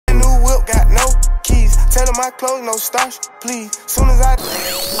Tailor my clothes, no starch, please. Soon as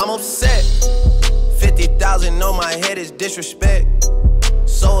I'm upset. 50,000 on my head is disrespect.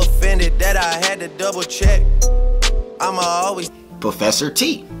 So offended that I had to double check. I'ma always Professor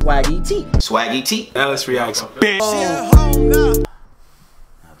T. Swaggy T. Swaggy T. Railzreacts, bitch.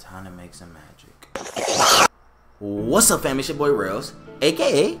 Now time to make some magic. What's up, fam? It's your boy Rails,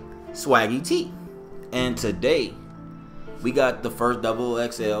 aka Swaggy T. And today we got the first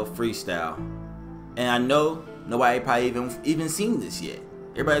XXL Freestyle. And I know nobody probably even seen this yet.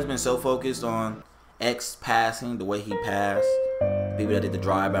 Everybody's been so focused on X passing, the way he passed, people that did the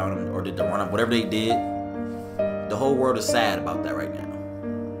drive on him or did the run up, whatever they did. The whole world is sad about that right now.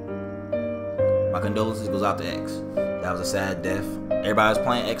 My condolences goes out to X. That was a sad death. Everybody's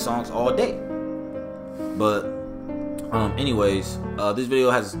playing X songs all day. But anyways, this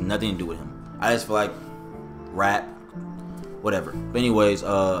video has nothing to do with him. I just feel like rap, whatever. But anyways,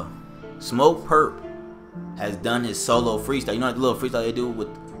 Smokepurpp has done his solo freestyle. You know, like the little freestyle they do with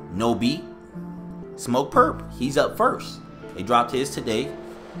no beat. Smokepurpp, he's up first. They dropped his today.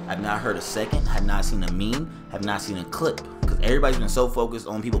 I've not heard a second, have not seen a meme, have not seen a clip. Because everybody's been so focused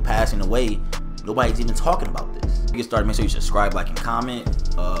on people passing away, nobody's even talking about this. To get started, make sure you subscribe, like, and comment.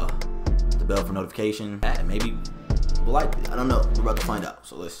 The bell for notification. And maybe people like it. I don't know. We're about to find out.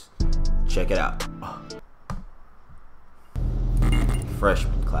 So let's check it out.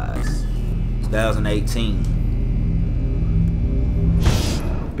 Freshman class. 2018.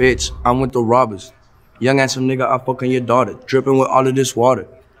 Bitch, I'm with the robbers. Young handsome nigga, I fucking your daughter. Dripping with all of this water.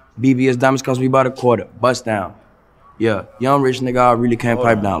 BBS diamonds cost me about a quarter. Bust down. Yeah, young rich nigga, I really can't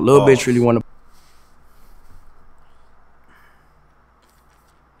pipe down. Little bitch really wanna.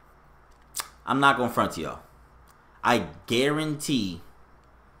 I'm not gonna front to y'all. I guarantee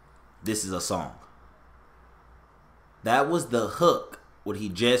this is a song. That was the hook, what he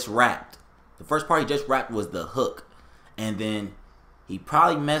just rapped. The first part he just rapped was the hook. And then he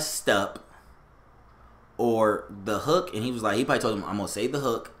probably messed up or the hook, and he was like, he probably told him, I'm gonna say the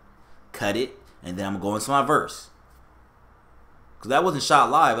hook, cut it, and then I'm gonna go into my verse. Cause that wasn't shot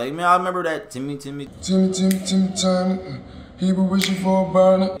live. Like, man, I remember that Timmy, time. He was wishing for a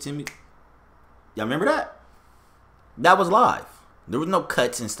burner. Timmy. Y'all remember that? That was live. There was no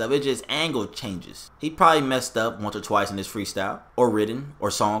cuts and stuff. It just angle changes. He probably messed up once or twice in this freestyle, or written,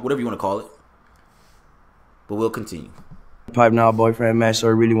 or song, whatever you want to call it. But we'll continue. Pipe now, boyfriend, man, so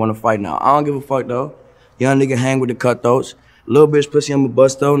I really wanna fight now. I don't give a fuck though. Young nigga hang with the cutthroats. Little bitch pussy, I'm a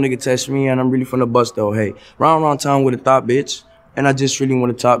bust though. Nigga text me and I'm really from the bust though. Hey, round town with a thought bitch. And I just really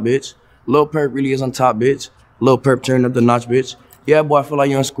want a top bitch. Lil Perp really is on top bitch. Lil Perp turn up the notch bitch. Yeah, boy, I feel like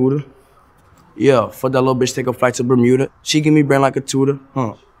you on scooter. Yeah, fuck that little bitch, take a flight to Bermuda. She give me brain like a tutor.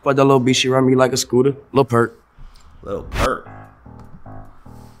 Fuck that little bitch, she run me like a scooter. Lil Perp. Lil Perp.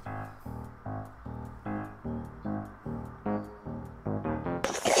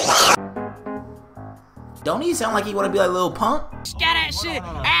 Don't he sound like he want to be like Lil Pump? Scat shit.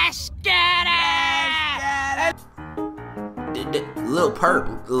 Scat. Lil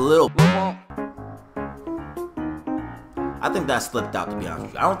Perp. Lil Pump. I think that slipped out, to be honest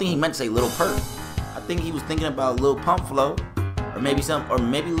with you. I don't think he meant to say Lil Perp. I think he was thinking about Lil Pump flow, or maybe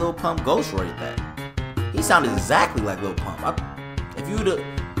Lil Pump ghostwrote that. He sounded exactly like Lil Pump. If you would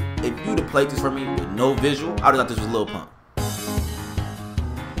have played this for me with no visual, I would have thought this was Lil Pump.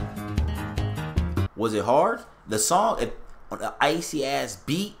 Was it hard? The song, on the icy ass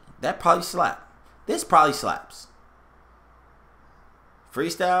beat, that probably slapped. This probably slaps.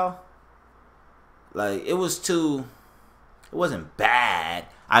 Freestyle, like it wasn't bad.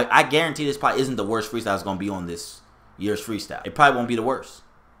 I guarantee this probably isn't the worst freestyle that's gonna be on this year's freestyle. It probably won't be the worst.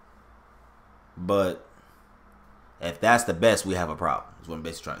 But if that's the best, we have a problem, is what I'm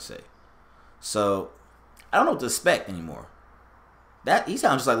basically trying to say. So I don't know what to expect anymore. That he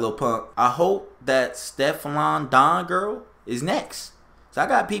sounds just like Lil Pump. I hope that Stefflon Don girl is next. So I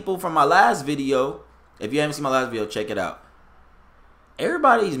got people from my last video. If you haven't seen my last video, check it out.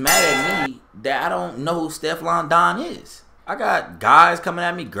 Everybody's mad at me that I don't know who Stefflon Don is. I got guys coming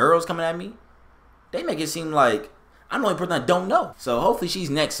at me, girls coming at me. They make it seem like I'm the only person I don't know. So hopefully she's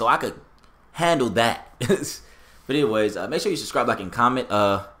next so I could handle that. But anyways, make sure you subscribe, like, and comment.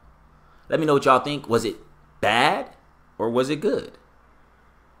 Let me know what y'all think. Was it bad or was it good?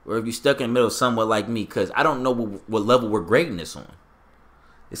 Or if you stuck in the middle somewhat like me, because I don't know what level we're grading this on.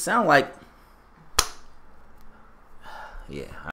 It sounds like, yeah.